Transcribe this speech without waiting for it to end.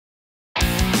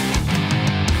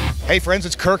Hey friends,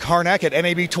 it's Kirk Harnack at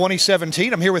NAB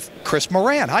 2017. I'm here with Chris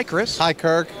Moran. Hi, Chris. Hi,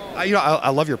 Kirk. I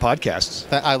love your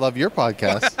podcasts. I love your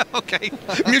podcast. Okay.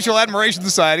 Mutual Admiration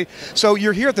Society. So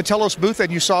you're here at the Telos booth and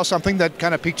you saw something that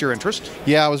kind of piqued your interest?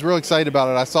 Yeah, I was real excited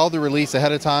about it. I saw the release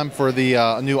ahead of time for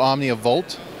the new Omnia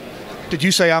Volt. Did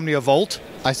you say Omnia Volt?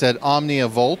 I said Omnia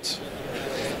Volt.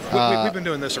 We've been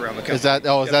doing this around the country. Is that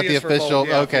the official?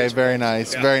 Yeah, okay, very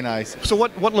nice, very nice. So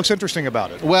what looks interesting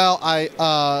about it? Well,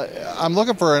 I'm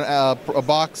looking for a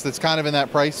box that's kind of in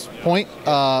that price point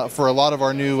for a lot of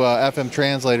our new FM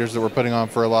translators that we're putting on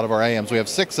for a lot of our AMs. We have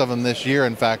 6 of them this year,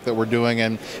 in fact, that we're doing,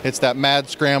 and it's that mad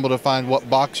scramble to find what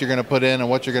box you're going to put in and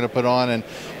what you're going to put on,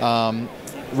 and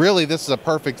really, this is a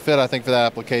perfect fit, I think, for that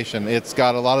application. It's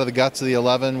got a lot of the guts of the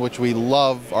 11, which we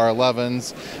love our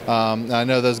 11s. I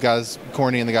know those guys,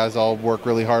 Corny and the guys, all work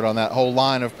really hard on that whole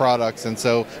line of products, and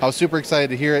so I was super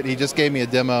excited to hear it. He just gave me a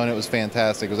demo, and it was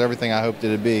fantastic. It was everything I hoped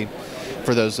it'd be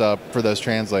for those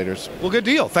translators. Well, good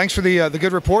deal. Thanks for the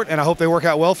good report, and I hope they work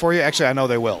out well for you. Actually, I know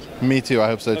they will. Me too. I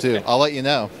hope so too. I'll let you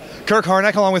know. Kirk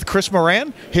Harnack along with Chris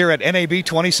Moran here at NAB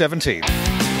 2017.